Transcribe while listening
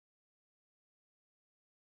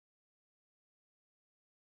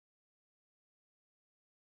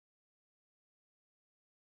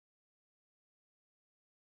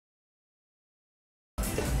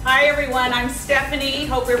Hi everyone, I'm Stephanie.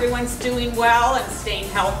 Hope everyone's doing well and staying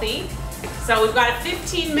healthy. So we've got a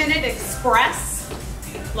 15-minute express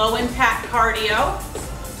low impact cardio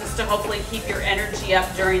just to hopefully keep your energy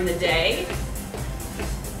up during the day.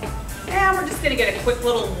 And we're just gonna get a quick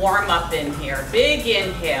little warm up in here. Big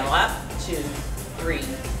inhale, up, 2, 3,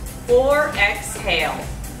 4, exhale,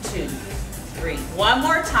 2, 3. One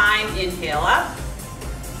more time, inhale up,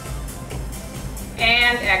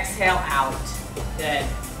 and exhale out. Good.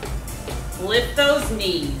 Lift those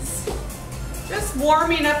knees. Just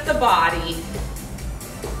warming up the body.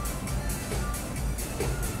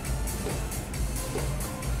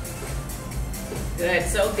 Good,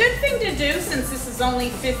 so good thing to do since this is only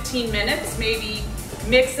 15 minutes, maybe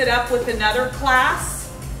mix it up with another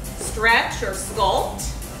class, stretch or sculpt.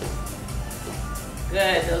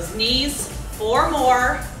 Good, those knees, 4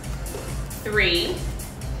 more, 3,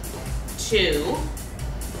 2,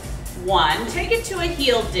 1. Take it to a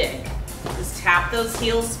heel dig. Just tap those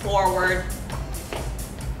heels forward.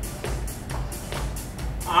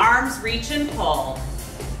 Arms reach and pull.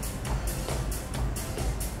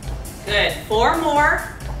 Good, 4 more,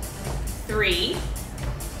 3,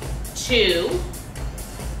 2,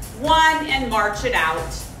 1, and march it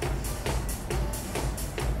out.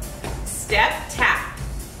 Step, tap,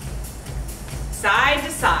 side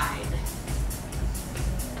to side.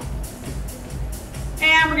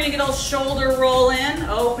 And we're gonna get a little shoulder roll in,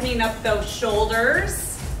 opening up those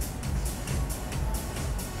shoulders.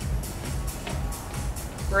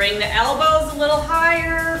 Bring the elbows a little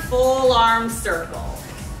higher, full arm circle.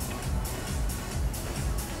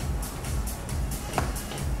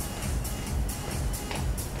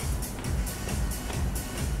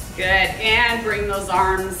 Good, and bring those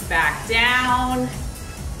arms back down.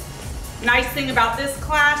 Nice thing about this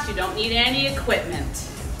class, you don't need any equipment.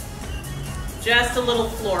 Just a little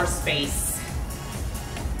floor space.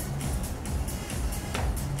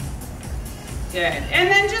 Good,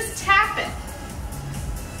 and then just tap it.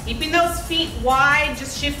 Keeping those feet wide,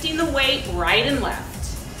 just shifting the weight right and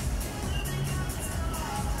left.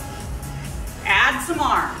 Add some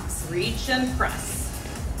arms, reach and press.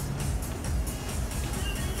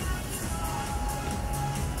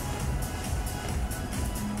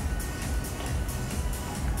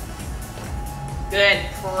 Good,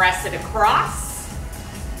 press it across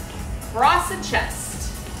the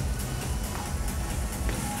chest.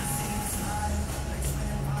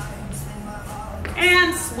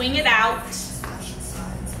 And swing it out.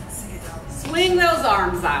 Swing those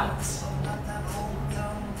arms out.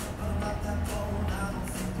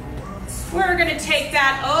 We're gonna take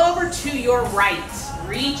that over to your right.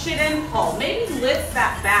 Reach it and pull. Maybe lift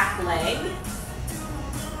that back leg.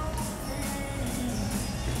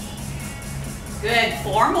 Good,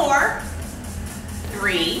 4 more,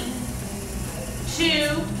 3, 2,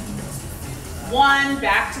 1,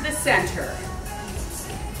 back to the center.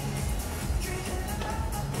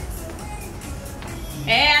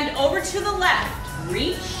 And over to the left,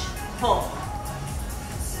 reach, pull.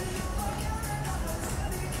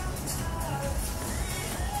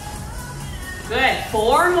 Good,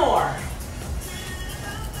 4 more,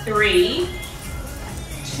 3,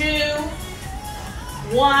 2,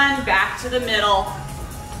 1, back to the middle.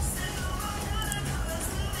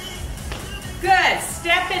 Good,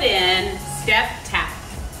 step it in, step, tap.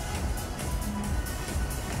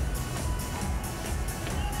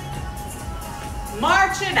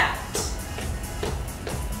 March it out.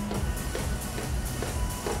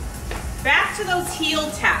 Back to those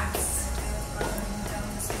heel taps.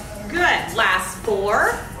 Good, last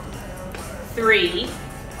 4, 3,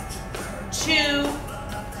 2,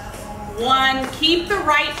 1, keep the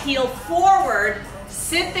right heel forward,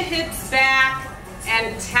 sit the hips back,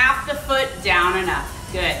 and tap the foot down and up.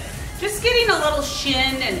 Good. Just getting a little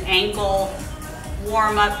shin and ankle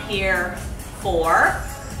warm up here. 4,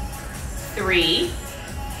 3,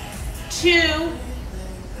 2,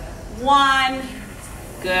 1.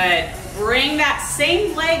 Good. Bring that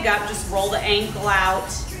same leg up, just roll the ankle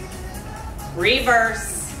out.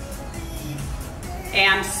 Reverse.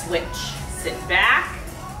 And switch. Sit back.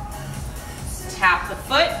 Tap the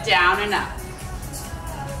foot down and up.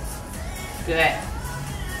 Good.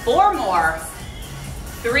 4 more.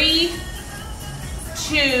 3,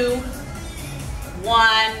 2,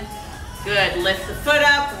 1. Good. Lift the foot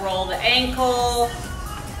up, roll the ankle,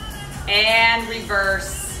 and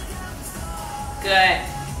reverse. Good.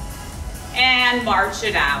 And march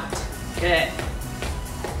it out. Good.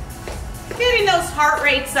 Getting those heart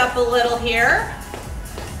rates up a little here.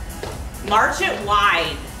 March it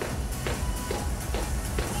wide.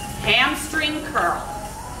 Hamstring curl.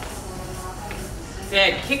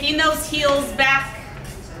 Good, kicking those heels back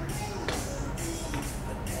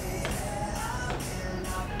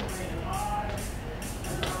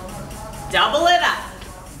Double it up.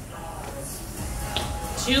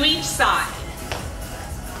 To each side.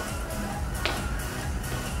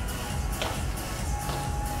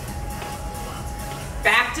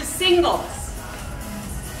 Back to singles.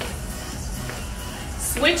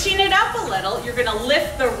 Switching it up a little, you're gonna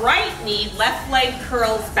lift the right knee, left leg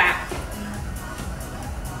curls back.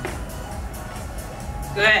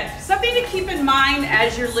 Good. Something to keep in mind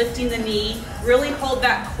as you're lifting the knee, really hold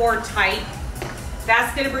that core tight.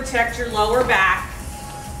 That's gonna protect your lower back.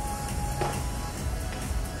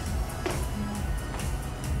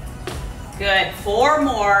 Good. 4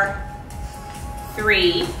 more.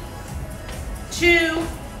 3, 2,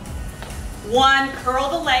 1. Curl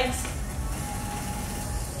the legs.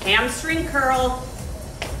 Hamstring curl.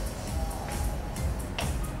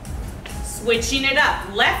 Switching it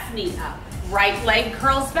up. Left knee up. Right leg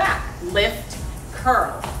curls back. Lift,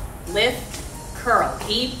 curl. Lift, curl.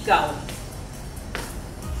 Keep going.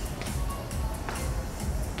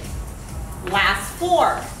 Last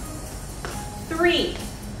 4, 3,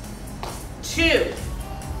 2,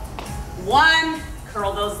 1.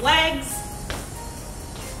 Curl those legs.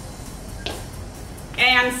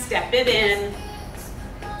 And step it in.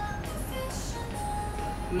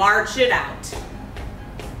 March it out.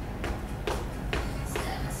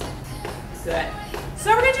 Good. So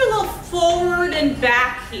we're going to do a little forward and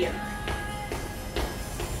back here.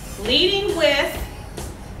 Leading with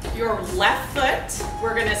your left foot,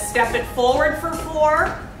 we're going to step it forward for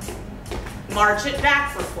 4, march it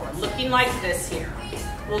back for 4, looking like this here.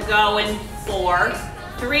 We'll go in 4,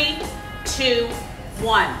 3, 2,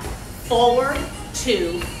 1. Forward,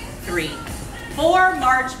 2, 3, 4,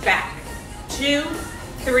 march back. 2,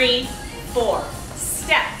 3, 4.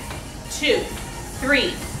 Step, 2, 3,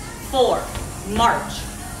 4. March.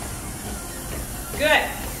 Good.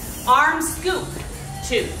 Arm scoop.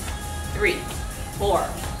 2, 3, 4.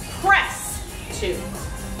 Press. 2,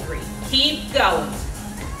 3. Keep going.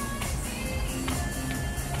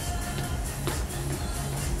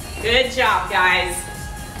 Good job, guys.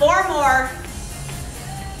 4 more.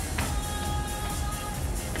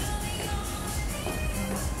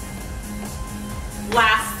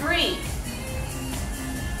 Last 3.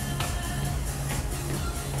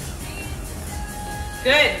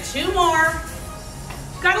 Good. 2 more.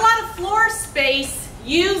 Got a lot of floor space.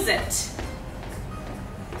 Use it.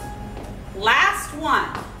 Last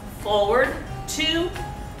 1. Forward. 2,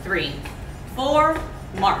 3, 4.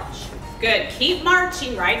 March. Good. Keep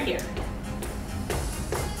marching right here.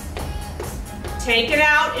 Take it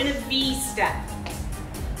out in a V step.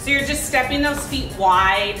 So you're just stepping those feet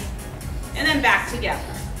wide and then back together.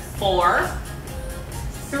 4,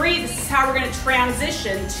 3. This is how we're going to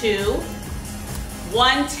transition to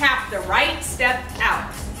 1. Tap the right, step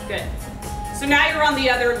out. Good. So now you're on the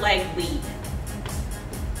other leg lead.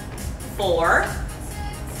 4,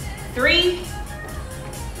 3,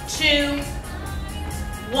 2,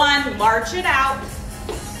 1. March it out.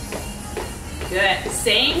 Good.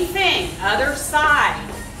 Same thing. Other side.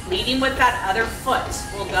 Leading with that other foot.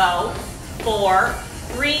 We'll go 4,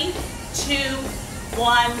 3, 2,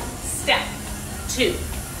 1. Step. 2,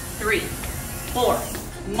 3, 4.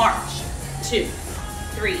 March. 2,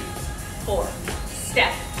 3, 4.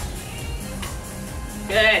 Step.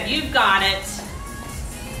 Good. You've got it.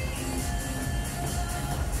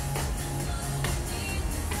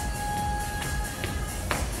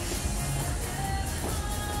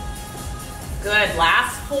 Good.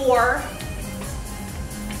 Last 4.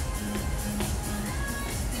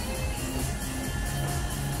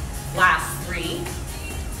 Last 3.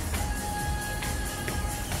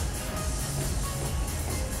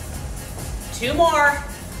 Two more.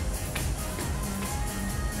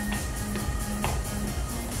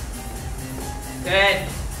 Good.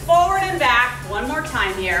 Forward and back. One more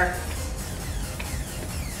time here.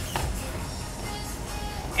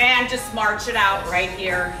 And just march it out right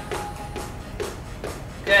here.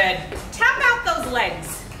 Good. Tap out those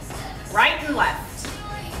legs, right and left.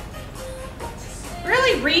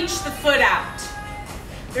 Really reach the foot out.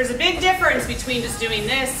 There's a big difference between just doing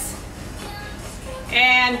this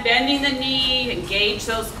and bending the knee, engage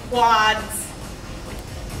those quads.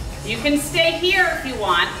 You can stay here if you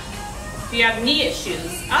want, if you have knee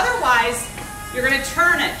issues. Otherwise, you're gonna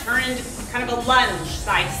turn into kind of a lunge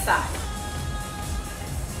side to side.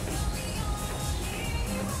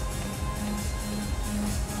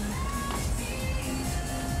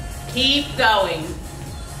 Keep going.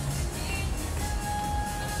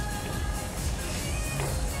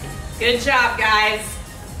 Good job, guys.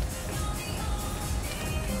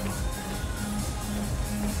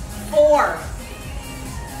 4,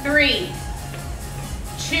 3,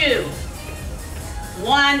 2,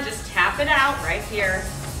 1, just tap it out right here.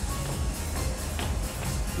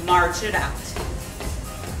 March it out.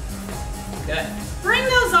 Good. Bring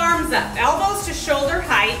those arms up, elbows to shoulder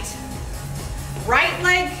height. Right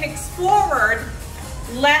leg kicks forward,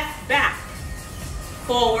 left back.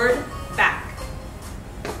 Forward, back.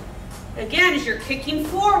 Again, as you're kicking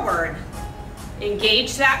forward,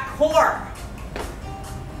 engage that core.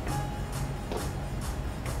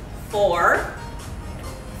 4,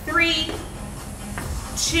 3,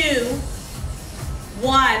 2,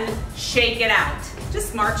 1, shake it out.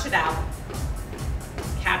 Just march it out.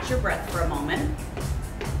 Catch your breath for a moment.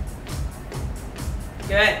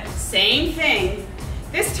 Good, same thing.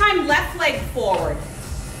 This time left leg forward,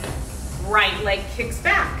 right leg kicks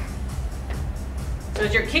back. So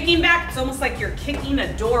as you're kicking back, it's almost like you're kicking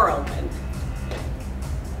a door open.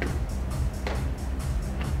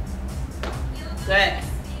 Good.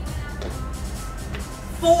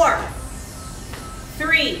 4,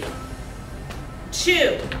 3,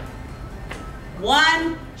 2,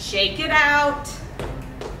 1, shake it out.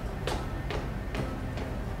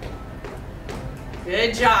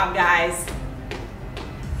 Good job, guys.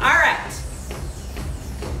 All right.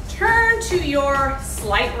 Turn to your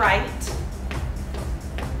slight right.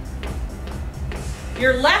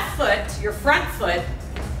 Your left foot, your front foot,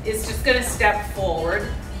 is just gonna step forward,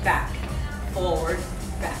 back, forward,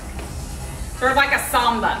 back. Sort of like a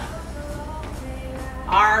samba.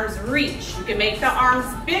 Arms reach. You can make the arms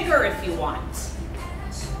bigger if you want.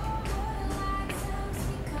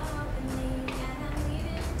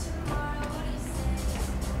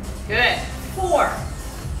 Good. 4,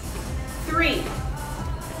 3,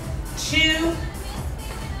 2,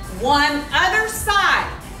 1. Other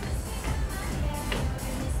side.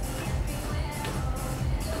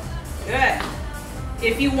 Good.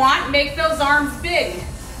 If you want, make those arms big.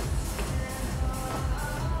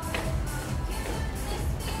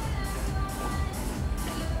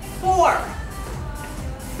 Four,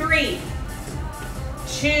 3,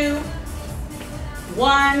 2,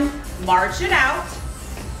 1. March it out.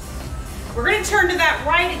 We're going to turn to that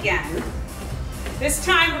right again. This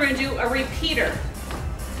time we're going to do a repeater.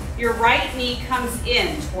 Your right knee comes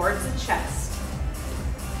in towards the chest.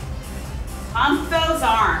 Pump those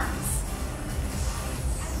arms.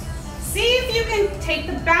 See if you can take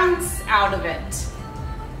the bounce out of it.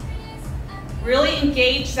 Really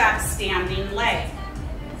engage that standing leg.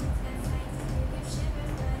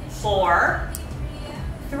 4,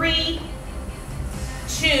 3,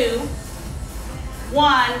 2,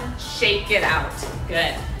 1, shake it out.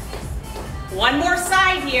 Good. One more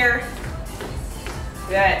side here.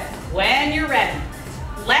 Good. When you're ready,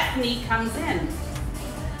 left knee comes in.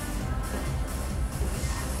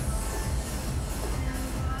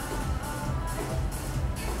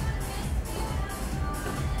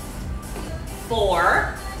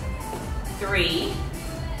 Four, 3,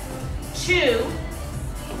 2,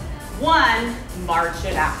 1, march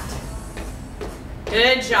it out.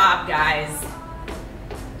 Good job, guys.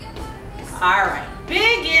 All right,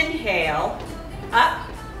 big inhale, up,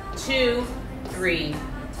 2, 3,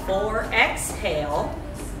 4, exhale.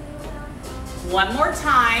 One more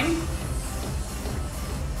time.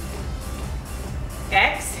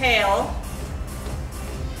 Exhale.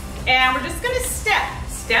 And we're just gonna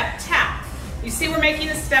step, tap. You see we're making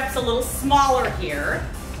the steps a little smaller here.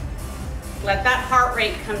 Let that heart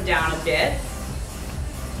rate come down a bit.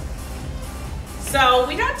 So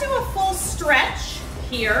we don't do a full stretch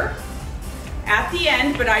here at the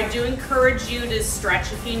end, but I do encourage you to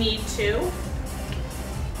stretch if you need to.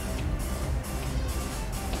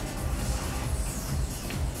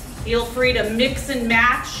 Feel free to mix and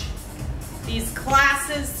match these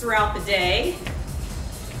classes throughout the day.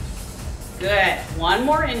 Good. One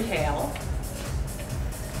more inhale.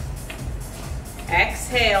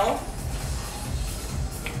 Exhale.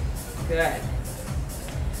 Good.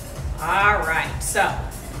 All right, so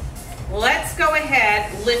let's go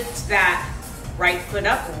ahead, lift that right foot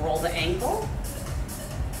up, roll the ankle.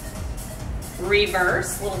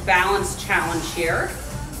 Reverse, little balance challenge here.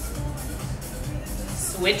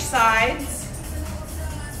 Switch sides.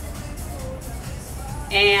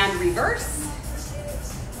 And reverse.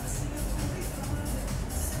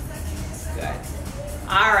 Good.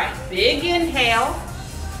 All right, big inhale.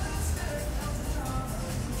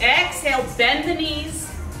 Exhale, bend the knees.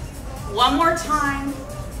 One more time.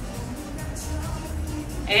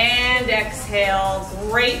 And exhale.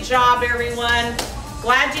 Great job, everyone.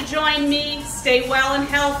 Glad you joined me. Stay well and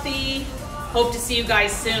healthy. Hope to see you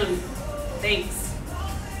guys soon. Thanks.